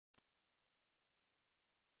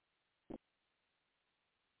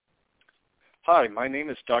Hi, my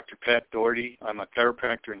name is Dr. Pat Doherty. I'm a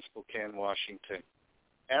chiropractor in Spokane, Washington.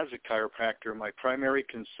 As a chiropractor, my primary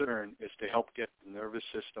concern is to help get the nervous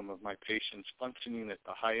system of my patients functioning at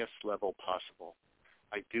the highest level possible.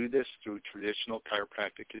 I do this through traditional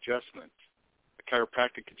chiropractic adjustments. A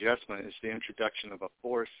chiropractic adjustment is the introduction of a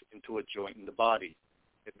force into a joint in the body.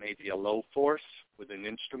 It may be a low force with an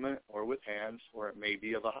instrument or with hands, or it may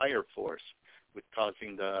be of a higher force with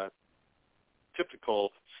causing the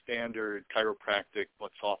typical standard chiropractic,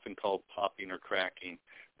 what's often called popping or cracking,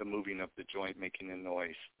 the moving of the joint making a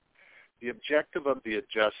noise. The objective of the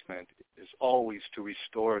adjustment is always to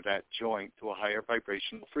restore that joint to a higher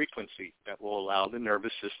vibrational frequency that will allow the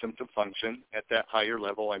nervous system to function at that higher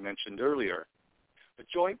level I mentioned earlier. A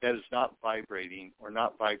joint that is not vibrating or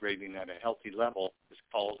not vibrating at a healthy level is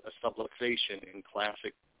called a subluxation in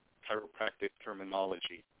classic chiropractic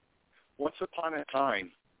terminology. Once upon a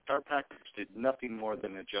time, chiropractors did nothing more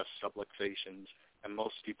than adjust subluxations, and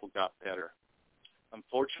most people got better.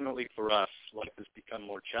 Unfortunately for us, life has become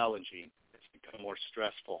more challenging, it's become more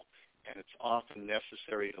stressful, and it's often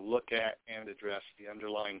necessary to look at and address the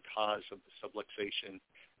underlying cause of the subluxation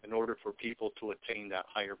in order for people to attain that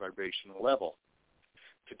higher vibrational level.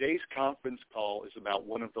 Today's conference call is about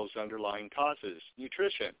one of those underlying causes,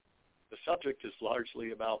 nutrition. The subject is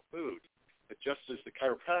largely about food, but just as the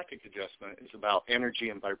chiropractic adjustment is about energy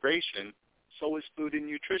and vibration, so is food and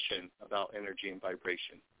nutrition about energy and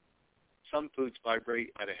vibration. Some foods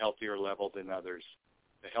vibrate at a healthier level than others.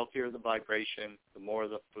 The healthier the vibration, the more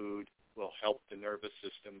the food will help the nervous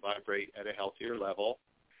system vibrate at a healthier level,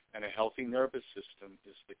 and a healthy nervous system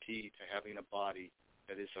is the key to having a body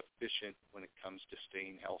that is efficient when it comes to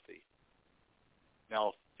staying healthy.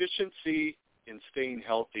 Now, efficiency in staying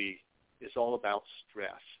healthy is all about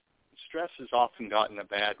stress. Stress has often gotten a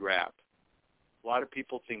bad rap. A lot of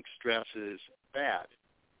people think stress is bad,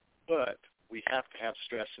 but we have to have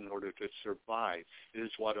stress in order to survive. It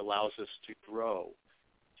is what allows us to grow.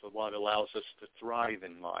 It's what allows us to thrive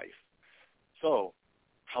in life. So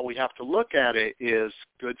how we have to look at it is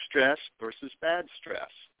good stress versus bad stress.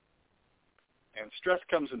 And stress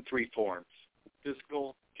comes in three forms: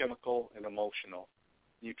 physical, chemical, and emotional.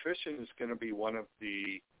 Nutrition is going to be one of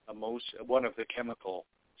the chemical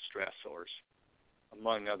stressors,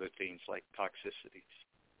 among other things like toxicities.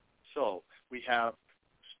 So we have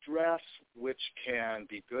stress, which can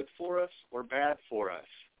be good for us or bad for us.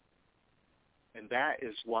 And that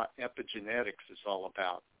is what epigenetics is all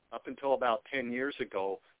about. Up until about 10 years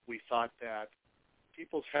ago, we thought that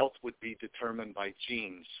people's health would be determined by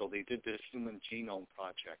genes. So they did this Human Genome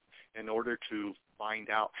Project in order to find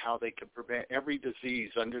out how they could prevent every disease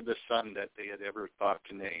under the sun that they had ever thought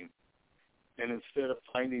to name. And instead of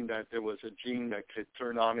finding that there was a gene that could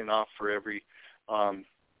turn on and off for every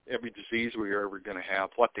disease we were ever going to have,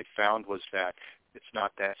 what they found was that it's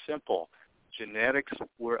not that simple. Genetics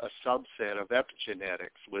were a subset of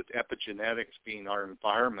epigenetics, with epigenetics being our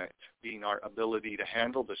environment, being our ability to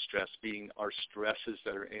handle the stress, being our stresses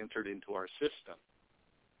that are entered into our system.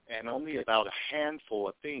 And only about a handful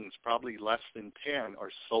of things, probably less than 10,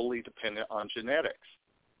 are solely dependent on genetics.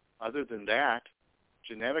 Other than that,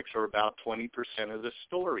 genetics are about 20% of the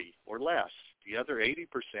story or less. The other 80%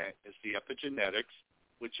 is the epigenetics,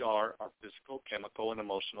 which are our physical, chemical, and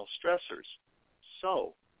emotional stressors.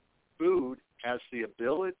 So food has the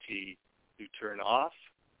ability to turn off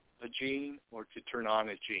a gene or to turn on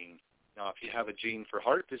a gene. Now, if you have a gene for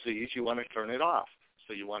heart disease, you want to turn it off.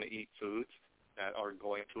 So you want to eat foods that are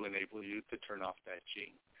going to enable you to turn off that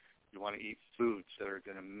gene. You want to eat foods that are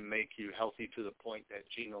going to make you healthy to the point that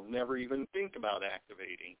gene will never even think about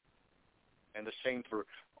activating. And the same for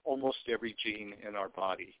almost every gene in our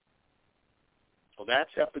body. So that's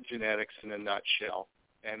epigenetics in a nutshell.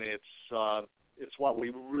 And it's what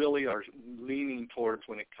we really are leaning towards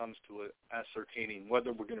when it comes to ascertaining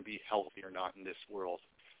whether we're going to be healthy or not in this world.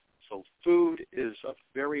 So food is a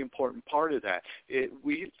very important part of that.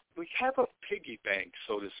 We have a piggy bank,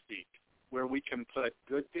 so to speak, where we can put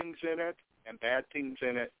good things in it and bad things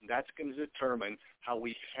in it, and that's going to determine how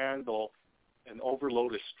we handle an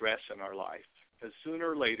overload of stress in our life. Because sooner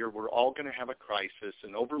or later, we're all going to have a crisis,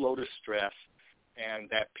 an overload of stress, and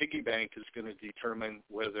that piggy bank is going to determine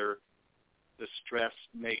whether the stress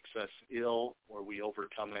makes us ill or we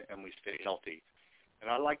overcome it and we stay healthy. And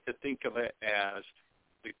I like to think of it as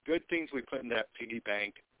the good things we put in that piggy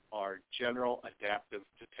bank are general adaptive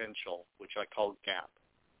potential, which I call GAP.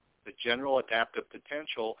 The general adaptive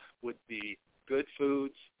potential would be good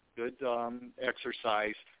foods, good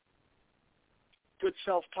exercise, good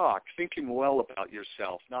self-talk, thinking well about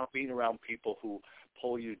yourself, not being around people who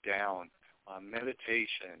pull you down,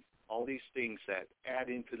 meditation, all these things that add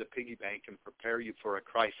into the piggy bank and prepare you for a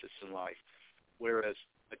crisis in life. Whereas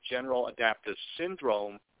a general adaptive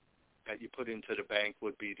syndrome that you put into the bank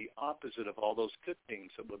would be the opposite of all those good things.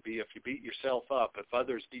 It would be if you beat yourself up, if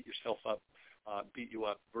others beat you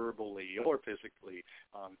up verbally or physically,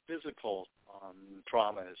 physical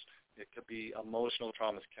traumas. It could be emotional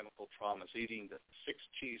traumas, chemical traumas, eating the 6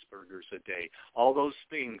 cheeseburgers a day. All those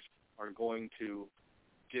things are going to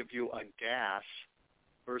give you a gas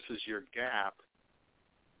versus your gap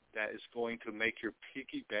that is going to make your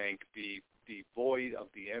piggy bank be devoid of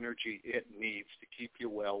the energy it needs to keep you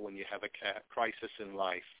well when you have a crisis in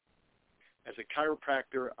life. As a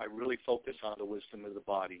chiropractor, I really focus on the wisdom of the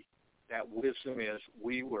body. That wisdom is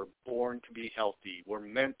we were born to be healthy. We're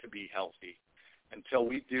meant to be healthy. Until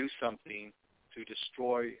we do something to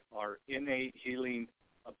destroy our innate healing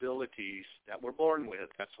abilities that we're born with,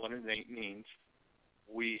 that's what innate means,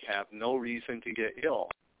 we have no reason to get ill.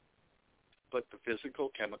 But the physical,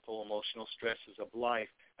 chemical, emotional stresses of life,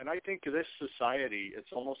 and I think this society,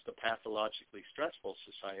 it's almost a pathologically stressful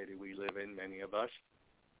society we live in, many of us.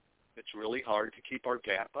 It's really hard to keep our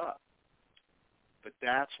gap up. But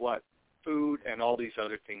that's what food and all these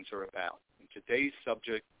other things are about. And today's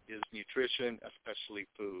subject is nutrition, especially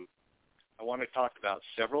food. I want to talk about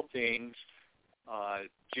several things,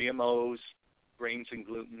 GMOs, grains and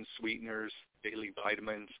gluten, sweeteners, daily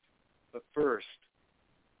vitamins. But first,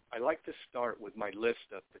 I like to start with my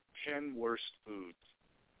list of the 10 worst foods.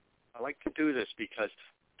 I like to do this because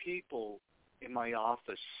people in my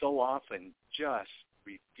office so often just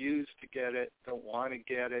refuse to get it, don't want to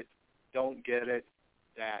get it, don't get it,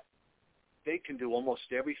 that they can do almost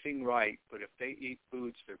everything right, but if they eat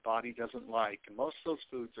foods their body doesn't like, and most of those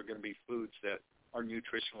foods are going to be foods that are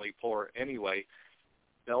nutritionally poor anyway,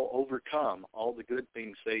 they'll overcome all the good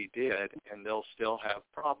things they did, and they'll still have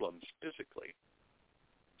problems physically.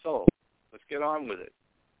 So let's get on with it.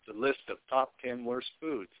 The list of top 10 worst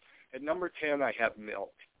foods. At number 10, I have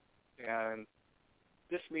milk. And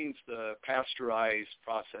this means the pasteurized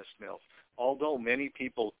processed milk. Although many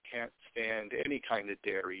people can't stand any kind of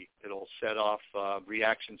dairy, it'll set off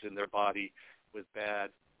reactions in their body with bad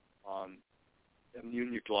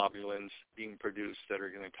immunoglobulins being produced that are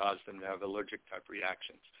going to cause them to have allergic type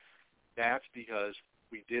reactions. That's because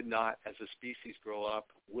we did not, as a species, grow up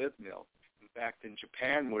with milk. In fact, in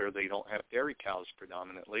Japan, where they don't have dairy cows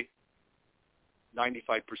predominantly,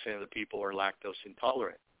 95% of the people are lactose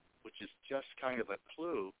intolerant, which is just kind of a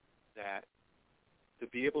clue that to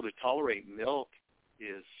be able to tolerate milk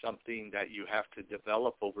is something that you have to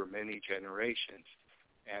develop over many generations.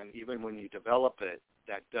 And even when you develop it,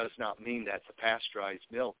 that does not mean that the pasteurized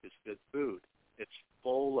milk is good food. It's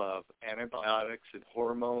full of antibiotics and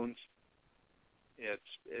hormones.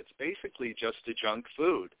 It's basically just a junk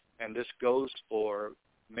food. And this goes for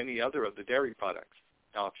many other of the dairy products.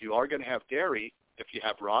 Now, if you are going to have dairy, if you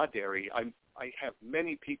have raw dairy, I have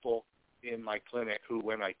many people in my clinic who,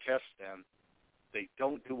 when I test them, they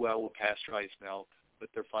don't do well with pasteurized milk, but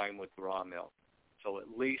they're fine with raw milk. So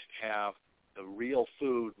at least have the real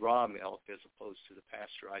food, raw milk, as opposed to the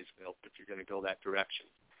pasteurized milk if you're going to go that direction.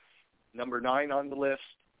 Number 9 on the list,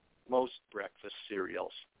 most breakfast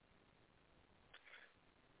cereals.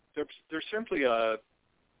 They're simply a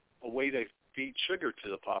way to feed sugar to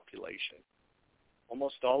the population.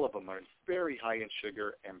 Almost all of them are very high in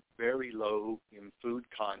sugar and very low in food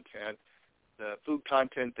content. The food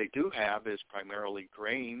content they do have is primarily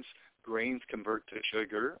grains. Grains convert to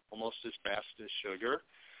sugar almost as fast as sugar.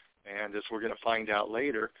 And as we're going to find out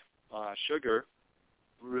later, sugar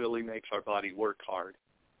really makes our body work hard.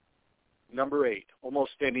 Number 8,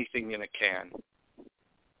 almost anything in a can.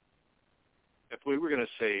 If we were going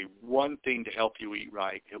to say one thing to help you eat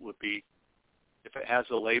right, it would be if it has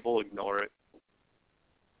a label, ignore it.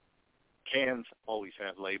 Cans always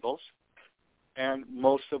have labels. And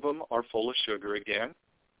most of them are full of sugar again.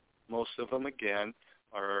 Most of them, again,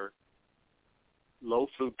 are low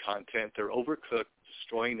food content. They're overcooked,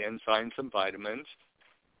 destroying enzymes and vitamins.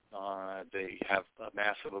 They have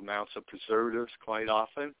massive amounts of preservatives quite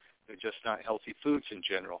often. They're just not healthy foods in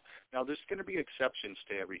general. Now, there's going to be exceptions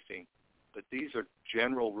to everything, but these are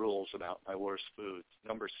general rules about my worst foods.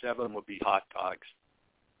 Number 7 would be hot dogs.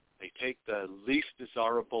 They take the least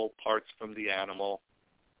desirable parts from the animal,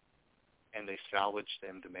 and they salvage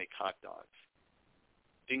them to make hot dogs.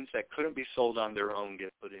 Things that couldn't be sold on their own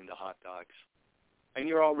get put into hot dogs. And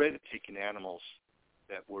you're already taking animals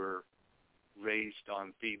that were raised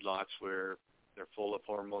on feedlots where they're full of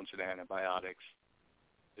hormones and antibiotics.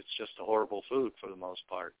 It's just a horrible food for the most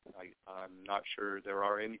part. I'm not sure there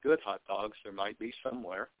are any good hot dogs. There might be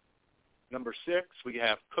somewhere. Number 6, we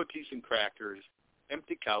have cookies and crackers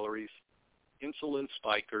empty calories, insulin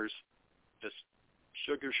spikers, just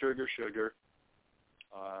sugar, sugar, sugar.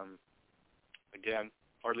 Again,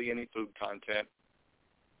 hardly any food content.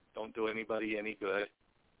 Don't do anybody any good.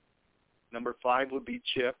 Number 5 would be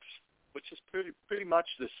chips, which is pretty much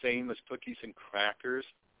the same as cookies and crackers.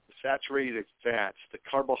 The saturated fats, the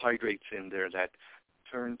carbohydrates in there that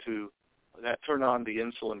turn on the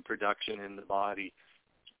insulin production in the body.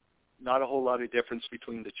 Not a whole lot of difference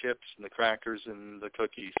between the chips and the crackers and the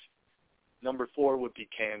cookies. Number 4 would be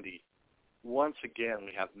candy. Once again,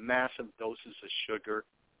 we have massive doses of sugar,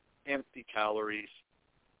 empty calories,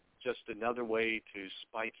 just another way to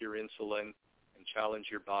spike your insulin and challenge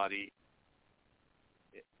your body.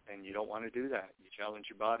 And you don't want to do that. You challenge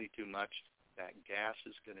your body too much, that gas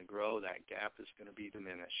is going to grow, that gap is going to be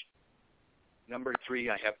diminished. Number 3,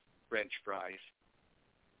 I have French fries.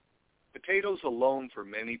 Potatoes alone for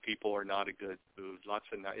many people are not a good food.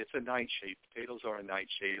 It's a nightshade. Potatoes are a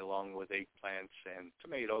nightshade along with eggplants and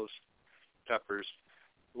tomatoes, peppers.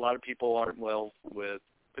 A lot of people aren't well with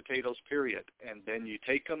potatoes, period. And then you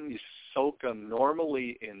take them, you soak them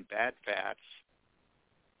normally in bad fats,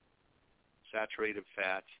 saturated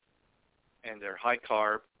fats, and they're high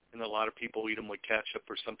carb, and a lot of people eat them with ketchup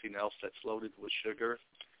or something else that's loaded with sugar.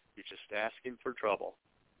 You're just asking for trouble.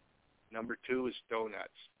 Number 2 is donuts,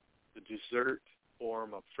 the dessert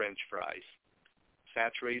form of French fries,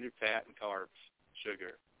 saturated fat and carbs,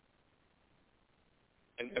 sugar.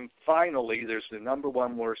 And then finally, there's the number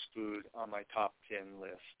 1 worst food on my top 10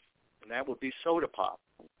 list, and that would be soda pop.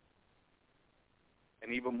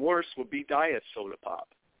 And even worse would be diet soda pop.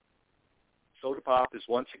 Soda pop is,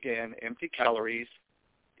 once again, empty calories.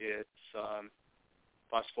 It's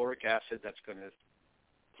phosphoric acid that's going to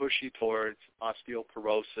push you towards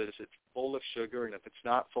osteoporosis. It's full of sugar, and if it's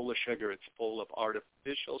not full of sugar, it's full of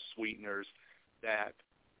artificial sweeteners that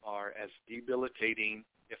are as debilitating,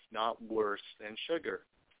 if not worse, than sugar.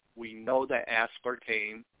 We know that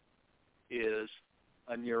aspartame is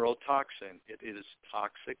a neurotoxin. It is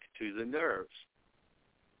toxic to the nerves.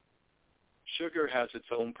 Sugar has its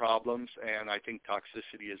own problems, and I think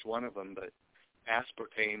toxicity is one of them, but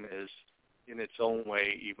aspartame is, in its own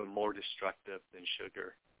way, even more destructive than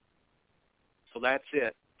sugar. So that's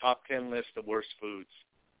it, top 10 list of worst foods.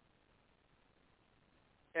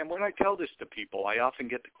 And when I tell this to people, I often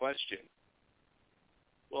get the question,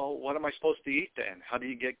 well, what am I supposed to eat then? How do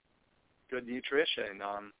you get good nutrition?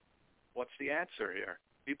 What's the answer here?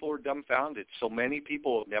 People are dumbfounded. So many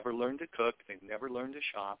people have never learned to cook. They've never learned to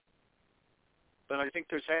shop. But I think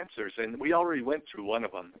there's answers, and we already went through one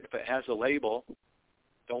of them. If it has a label,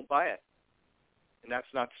 don't buy it. And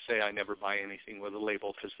that's not to say I never buy anything with a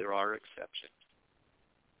label, because there are exceptions.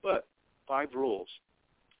 But 5 rules.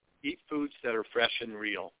 Eat foods that are fresh and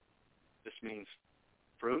real. This means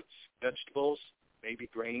fruits, vegetables, maybe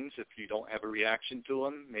grains if you don't have a reaction to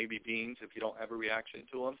them, maybe beans if you don't have a reaction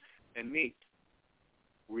to them, and meat.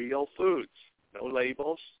 Real foods, no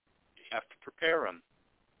labels. You have to prepare them.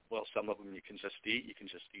 Well, some of them you can just eat. You can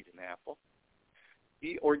just eat an apple.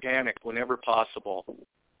 Eat organic whenever possible.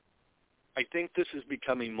 I think this is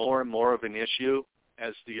becoming more and more of an issue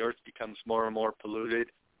as the earth becomes more and more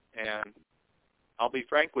polluted. And I'll be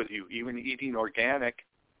frank with you, even eating organic,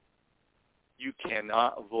 you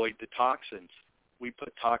cannot avoid the toxins. We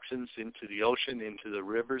put toxins into the ocean, into the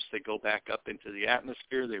rivers. They go back up into the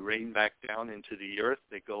atmosphere. They rain back down into the earth.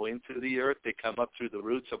 They go into the earth. They come up through the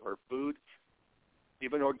roots of our food.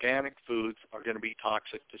 Even organic foods are going to be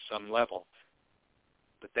toxic to some level.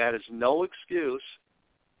 But that is no excuse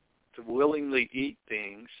to willingly eat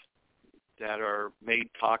things that are made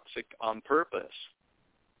toxic on purpose,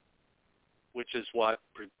 which is what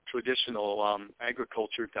traditional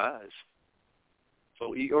agriculture does.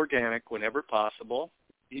 So eat organic whenever possible.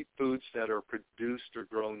 Eat foods that are produced or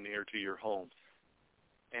grown near to your home.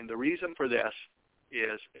 And the reason for this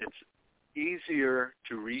is it's easier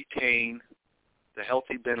to retain the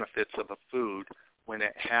healthy benefits of a food when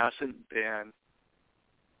it hasn't been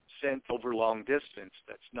sent over long distance.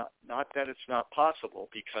 That's not that it's not possible,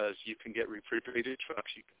 because you can get refrigerated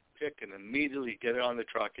trucks. You can pick and immediately get it on the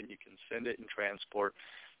truck, and you can send it in transport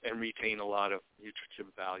and retain a lot of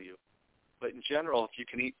nutritive value. But in general, if you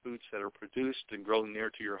can eat foods that are produced and grown near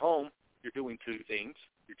to your home, you're doing 2 things.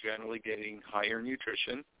 You're generally getting higher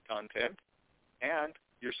nutrition content, and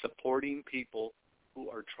you're supporting people who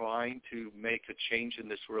are trying to make a change in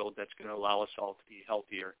this world that's going to allow us all to be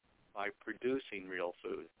healthier by producing real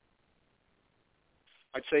food.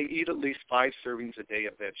 I'd say eat at least 5 servings a day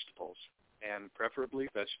of vegetables, and preferably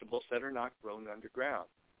vegetables that are not grown underground,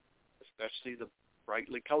 especially the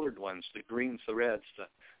brightly colored ones, the greens, the reds,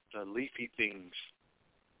 the leafy things.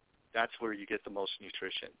 That's where you get the most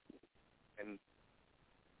nutrition. And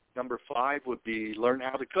number 5 would be learn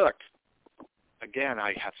how to cook. Again,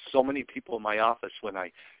 I have so many people in my office when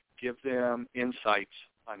I give them insights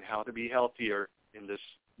on how to be healthier in this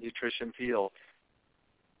nutrition field,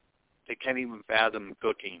 they can't even fathom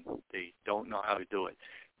cooking. They don't know how to do it.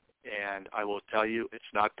 And I will tell you, it's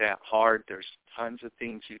not that hard. There's tons of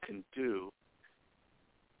things you can do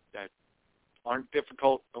that aren't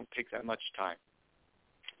difficult, don't take that much time.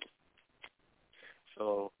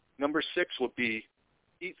 So number 6 would be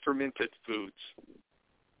eat fermented foods.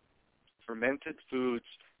 Fermented foods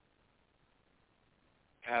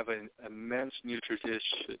have an immense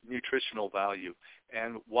nutritional value.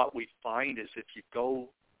 And what we find is if you go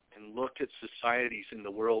and look at societies in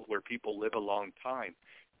the world where people live a long time,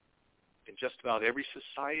 in just about every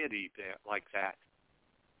society like that,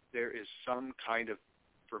 there is some kind of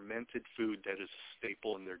fermented food that is a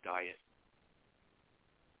staple in their diet.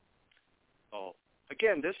 So,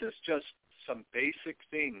 again, this is just some basic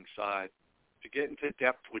things. To get into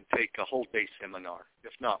depth would take a whole day seminar,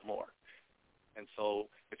 if not more. And so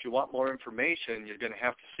if you want more information, you're going to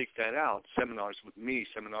have to seek that out. Seminars with me,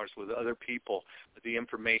 seminars with other people, with the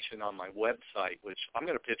information on my website, which I'm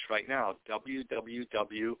going to pitch right now,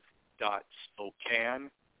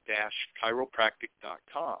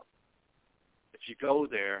 www.spokane-chiropractic.com. If you go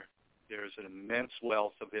there, there's an immense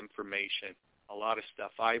wealth of information, a lot of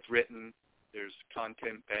stuff I've written. There's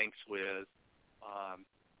content banks with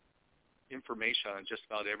information on just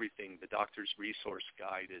about everything. The Doctor's Resource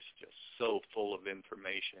Guide is just so full of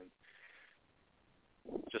information,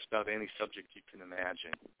 just about any subject you can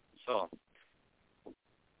imagine. So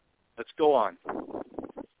let's go on.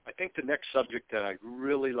 I think the next subject that I'd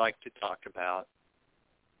really like to talk about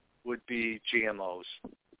would be GMOs.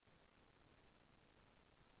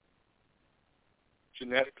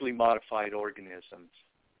 Genetically modified organisms.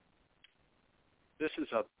 This is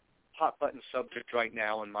a hot-button subject right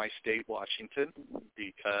now in my state, Washington,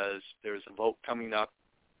 because there's a vote coming up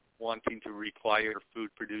wanting to require food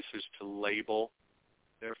producers to label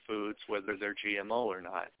their foods, whether they're GMO or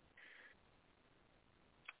not.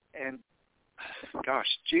 And, gosh,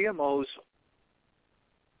 GMOs,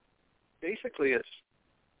 basically it's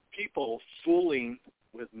people fooling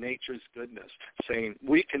with nature's goodness, saying,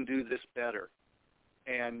 we can do this better.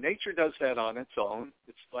 And nature does that on its own.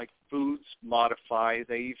 It's like foods modify,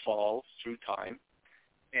 they evolve through time.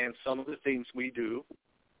 And some of the things we do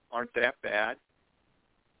aren't that bad.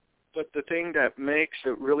 But the thing that makes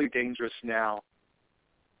it really dangerous now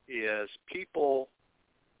is people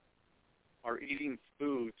are eating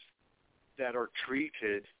foods that are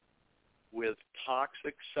treated with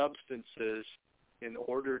toxic substances in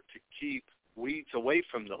order to keep weeds away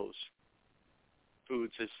from those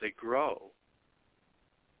foods as they grow.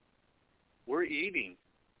 We're eating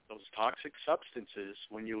those toxic substances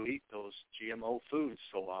when you eat those GMO foods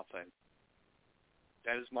so often.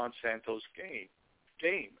 That is Monsanto's game.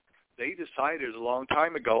 They decided a long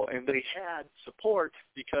time ago, and they had support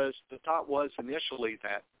because the thought was initially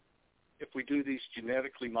that if we do these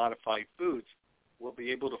genetically modified foods, we'll be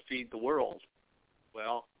able to feed the world.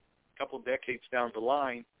 Well, a couple of decades down the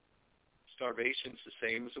line, starvation's the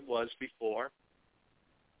same as it was before.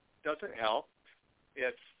 Doesn't help.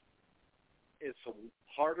 It's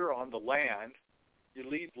harder on the land. You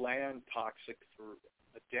leave land toxic for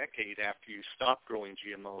a decade after you stop growing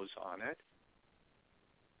GMOs on it.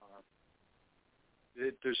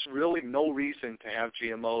 There's really no reason to have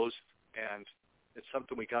GMOs, and it's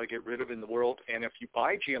something we got to get rid of in the world. And if you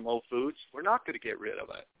buy GMO foods, we're not going to get rid of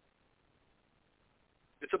it.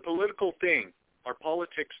 It's a political thing. Our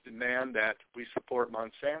politics demand that we support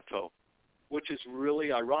Monsanto, which is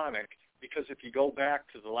really ironic. Because if you go back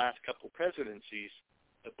to the last couple of presidencies,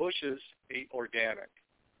 the Bushes ate organic.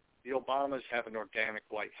 The Obamas have an organic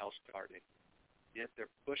White House garden. Yet they're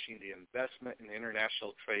pushing the investment in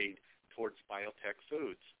international trade towards biotech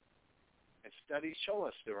foods. And studies show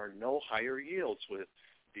us there are no higher yields with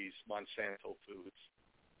these Monsanto foods.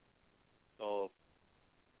 So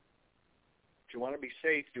if you want to be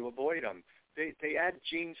safe, you avoid them. They add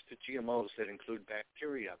genes to GMOs that include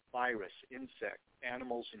bacteria, virus, insect,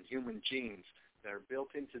 animals, and human genes that are built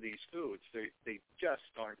into these foods. They just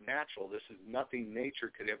aren't natural. This is nothing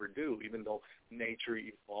nature could ever do, even though nature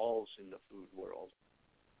evolves in the food world.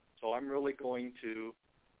 So I'm really going to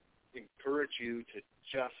encourage you to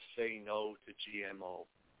just say no to GMO.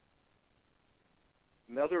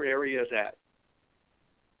 Another area that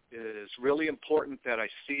is really important that I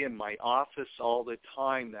see in my office all the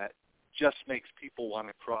time that just makes people want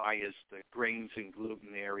to cry is the grains and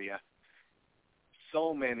gluten area.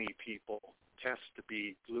 So many people test to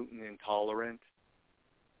be gluten intolerant,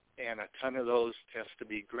 and a ton of those test to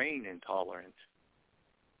be grain intolerant.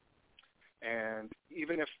 And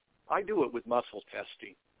even if I do it with muscle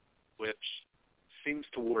testing, which seems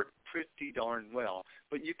to work pretty darn well,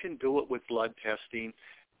 but you can do it with blood testing,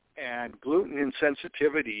 and gluten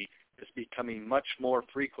insensitivity is becoming much more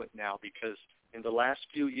frequent now because in the last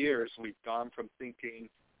few years we've gone from thinking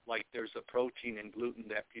like there's a protein in gluten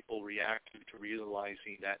that people react to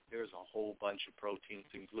realizing that there's a whole bunch of proteins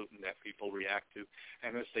in gluten that people react to.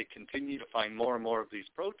 And as they continue to find more and more of these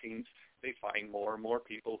proteins, they find more and more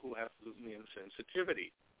people who have gluten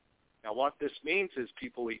insensitivity. Now what this means is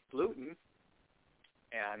people eat gluten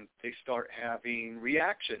and they start having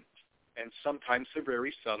reactions. And sometimes they're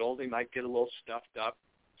very subtle. They might get a little stuffed up.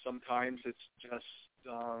 Sometimes it's just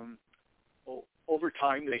over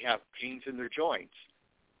time they have pains in their joints.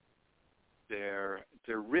 Their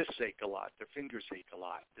wrists ache a lot. Their fingers ache a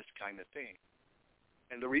lot, this kind of thing.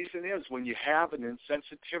 And the reason is when you have an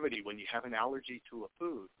insensitivity, when you have an allergy to a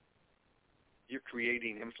food, you're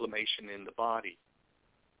creating inflammation in the body.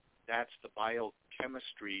 That's the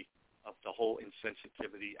biochemistry of the whole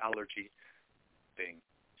insensitivity allergy thing.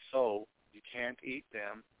 So you can't eat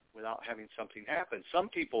them without having something happen. Some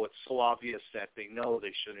people, it's so obvious that they know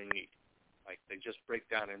they shouldn't eat. Like they just break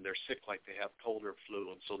down and they're sick like they have cold or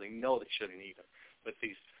flu, and so they know they shouldn't eat them. But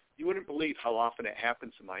you wouldn't believe how often it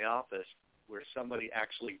happens in my office where somebody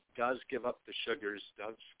actually does give up the sugars,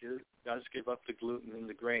 does give up the gluten and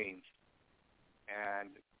the grains, and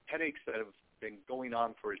headaches that have been going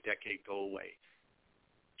on for a decade go away.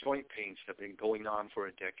 Joint pains have been going on for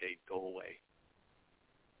a decade go away.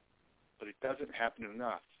 But it doesn't happen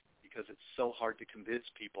enough because it's so hard to convince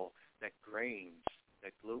people that grains,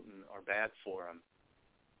 that gluten are bad for them.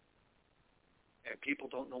 And people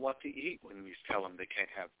don't know what to eat when you tell them they can't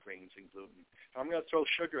have grains and gluten. I'm going to throw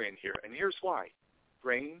sugar in here, and here's why.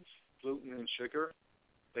 Grains, gluten, and sugar,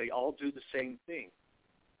 they all do the same thing.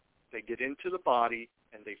 They get into the body,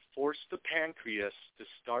 and they force the pancreas to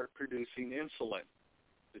start producing insulin.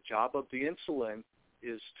 The job of the insulin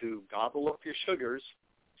is to gobble up your sugars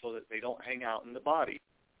so that they don't hang out in the body.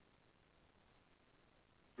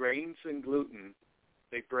 Grains and gluten,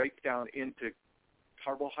 they break down into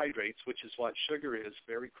carbohydrates, which is what sugar is,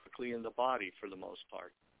 very quickly in the body for the most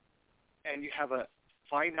part. And you have a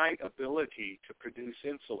finite ability to produce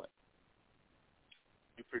insulin.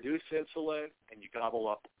 You produce insulin and you gobble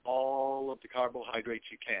up all of the carbohydrates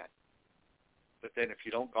you can. But then if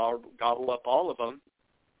you don't gobble up all of them,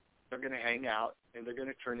 they're going to hang out and they're going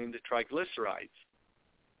to turn into triglycerides.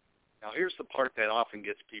 Now here's the part that often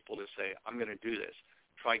gets people to say, I'm going to do this.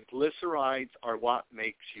 Triglycerides are what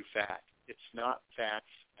makes you fat. It's not fats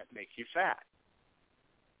that make you fat.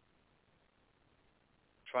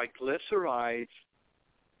 Triglycerides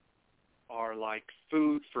are like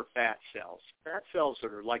food for fat cells. Fat cells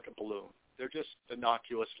are like a balloon. They're just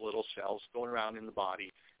innocuous little cells going around in the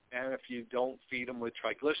body. And if you don't feed them with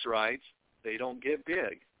triglycerides, they don't get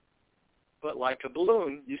big. But like a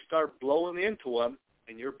balloon, you start blowing into them,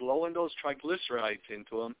 and you're blowing those triglycerides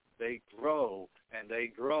into them, they grow, and they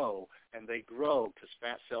grow, and they grow, because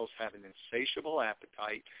fat cells have an insatiable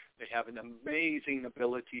appetite. They have an amazing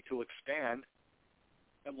ability to expand.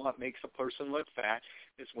 And what makes a person look fat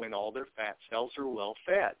is when all their fat cells are well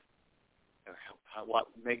fed. And what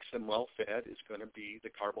makes them well fed is going to be the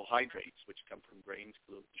carbohydrates, which come from grains,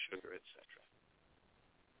 gluten, sugar, etc.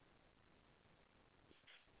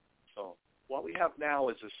 So what we have now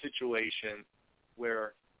is a situation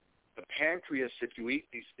where the pancreas, if you eat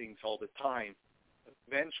these things all the time,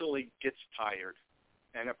 eventually gets tired,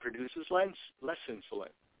 and it produces less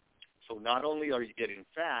insulin. So not only are you getting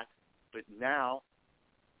fat, but now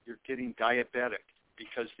you're getting diabetic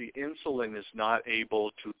because the insulin is not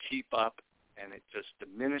able to keep up, and it just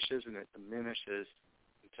diminishes and it diminishes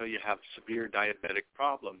until you have severe diabetic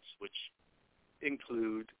problems, which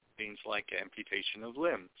include things like amputation of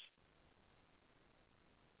limbs.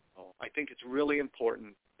 So I think it's really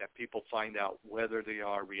important that people find out whether they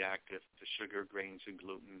are reactive to sugar, grains, and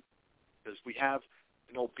gluten, because we have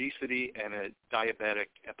an obesity and a diabetic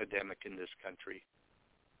epidemic in this country.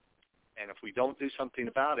 And if we don't do something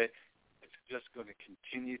about it, it's just going to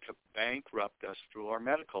continue to bankrupt us through our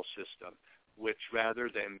medical system, which rather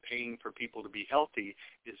than paying for people to be healthy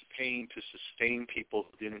is paying to sustain people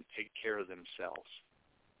who didn't take care of themselves.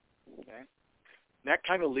 Okay? And that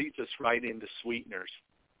kind of leads us right into sweeteners.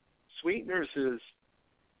 Sweeteners is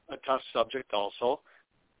a tough subject also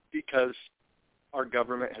because our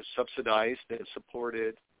government has subsidized and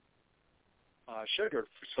supported sugar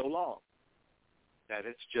for so long that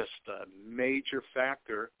it's just a major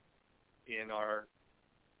factor in our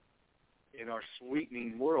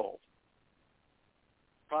sweetening world.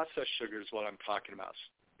 processed sugar is what I'm talking about.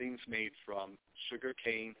 Things made from sugar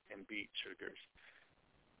cane and beet sugars.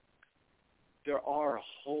 There are a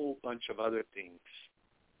whole bunch of other things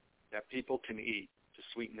that people can eat to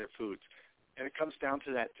sweeten their foods. And it comes down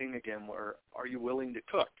to that thing again where, are you willing to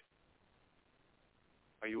cook?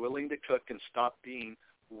 Are you willing to cook and stop being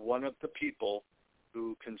one of the people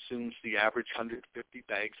who consumes the average 150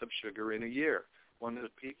 bags of sugar in a year? One of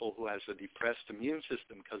the people who has a depressed immune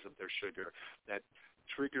system because of their sugar, that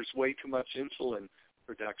triggers way too much insulin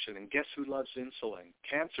production. And guess who loves insulin?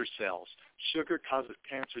 Cancer cells. Sugar causes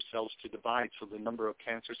cancer cells to divide, so the number of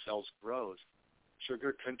cancer cells grows.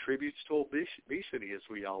 Sugar contributes to obesity, as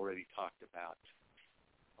we already talked about.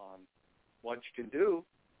 What you can do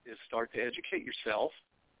is start to educate yourself.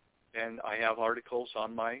 And I have articles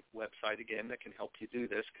on my website, again, that can help you do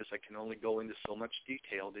this, because I can only go into so much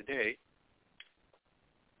detail today.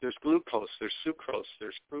 There's glucose, there's sucrose,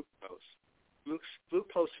 there's fructose.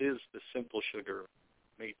 Glucose is the simple sugar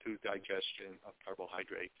made through digestion of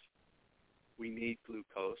carbohydrates. We need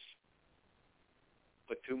glucose,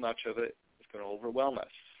 but too much of it is going to overwhelm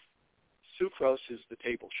us. Sucrose is the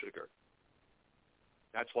table sugar.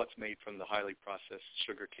 That's what's made from the highly processed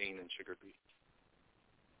sugar cane and sugar beets.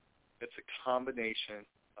 It's a combination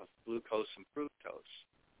of glucose and fructose,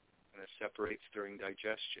 and it separates during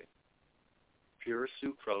digestion. Pure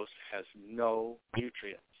sucrose has no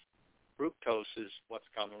nutrients. Fructose is what's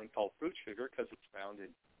commonly called fruit sugar because it's found in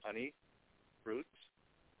honey, fruits.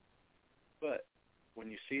 But when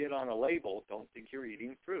you see it on a label, don't think you're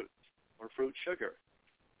eating fruit or fruit sugar.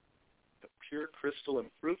 The pure crystalline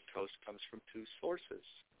fructose comes from two sources,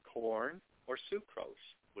 corn or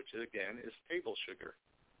sucrose, which again is table sugar.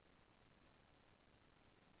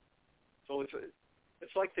 So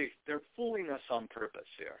it's like they're fooling us on purpose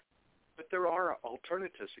here. But there are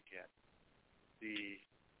alternatives again.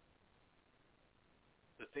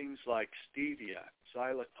 The things like stevia,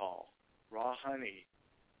 xylitol, raw honey,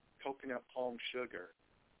 coconut palm sugar,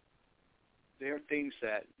 they're things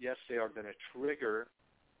that, yes, they are going to trigger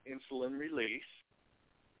insulin release,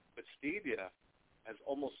 but stevia has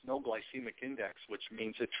almost no glycemic index, which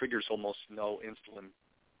means it triggers almost no insulin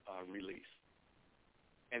release.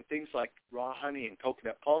 And things like raw honey and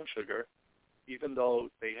coconut palm sugar, even though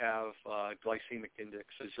they have glycemic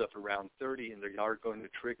indexes of around 30 and they are going to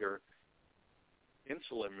trigger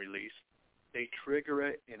insulin release, they trigger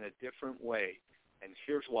it in a different way. And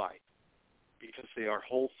here's why. Because they are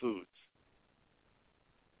whole foods.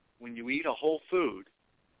 When you eat a whole food,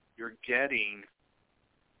 you're getting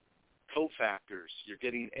cofactors, you're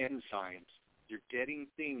getting enzymes, you're getting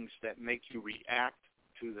things that make you react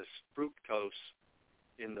to the fructose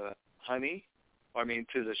in the honey,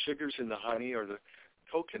 to the sugars in the honey or the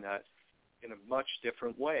coconut in a much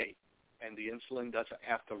different way. And the insulin doesn't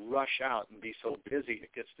have to rush out and be so busy.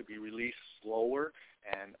 It gets to be released slower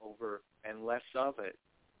and less of it.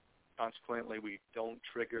 Consequently, we don't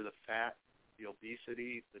trigger the fat, the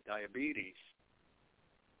obesity, the diabetes.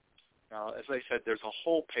 Now, as I said, there's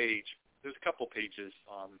a couple pages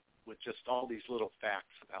with just all these little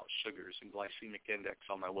facts about sugars and glycemic index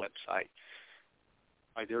on my website.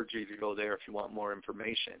 I'd urge you to go there if you want more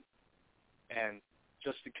information. And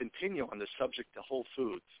just to continue on the subject of whole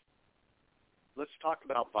foods, let's talk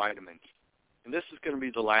about vitamins. And this is going to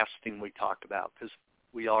be the last thing we talk about because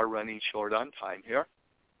we are running short on time here.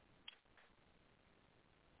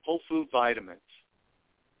 Whole food vitamins.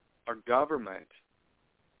 Our government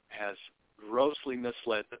has grossly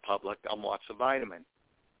misled the public on what's a vitamin.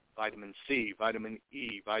 Vitamin C, vitamin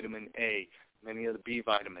E, vitamin A, many of the B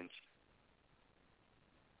vitamins.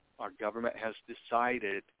 Our government has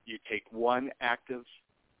decided you take one active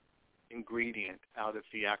ingredient out of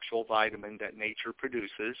the actual vitamin that nature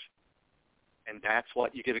produces, and that's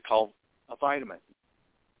what you get to call a vitamin.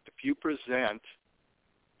 If you present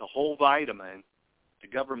the whole vitamin, the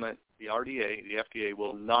government, the RDA, the FDA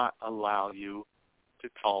will not allow you to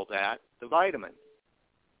call that the vitamin.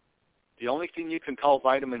 The only thing you can call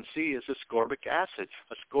vitamin C is ascorbic acid.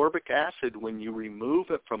 Ascorbic acid, when you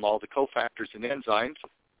remove it from all the cofactors and enzymes,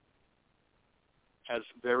 has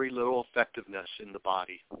very little effectiveness in the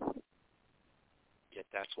body. Yet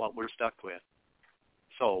that's what we're stuck with.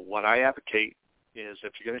 So what I advocate is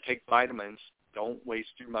if you're going to take vitamins, don't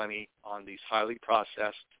waste your money on these highly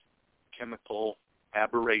processed chemical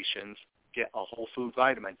aberrations. Get a whole food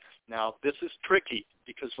vitamin. Now, this is tricky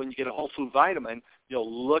because when you get a whole food vitamin,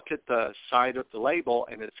 you'll look at the side of the label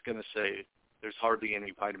and it's going to say there's hardly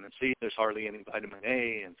any vitamin C, there's hardly any vitamin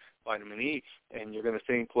A and vitamin E, and you're going to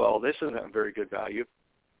think, well, this isn't a very good value.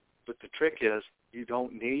 But the trick is you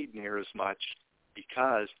don't need near as much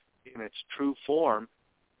because in its true form,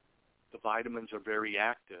 the vitamins are very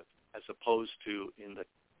active, as opposed to in the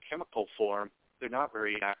chemical form, they're not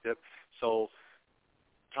very active. So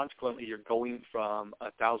consequently, you're going from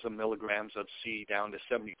 1,000 milligrams of C down to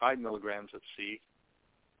 75 milligrams of C,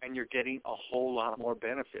 and you're getting a whole lot more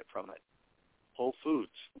benefit from it. Whole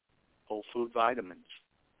foods, whole food vitamins.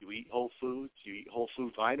 You eat whole foods, you eat whole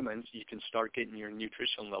food vitamins, you can start getting your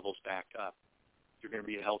nutrition levels back up. You're going to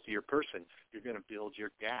be a healthier person. You're going to build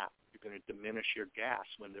your gap. You're going to diminish your gas.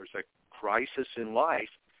 When there's a crisis in life,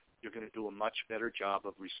 you're going to do a much better job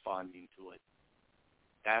of responding to it.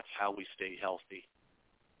 That's how we stay healthy.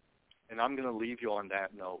 And I'm going to leave you on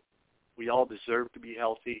that note. We all deserve to be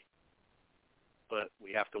healthy, but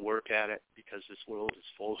we have to work at it because this world is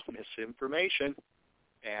full of misinformation.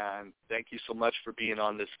 And thank you so much for being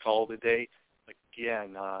on this call today.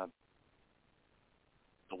 Again,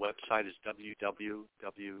 the website is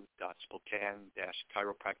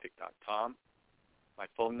www.spokane-chiropractic.com. My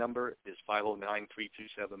phone number is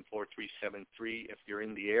 509-327-4373. If you're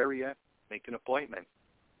in the area, make an appointment.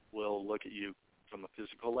 We'll look at you from a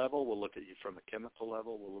physical level. We'll look at you from a chemical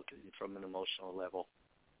level. We'll look at you from an emotional level.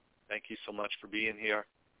 Thank you so much for being here.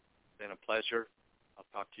 It's been a pleasure. I'll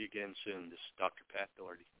talk to you again soon. This is Dr. Pat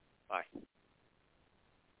Doherty. Bye.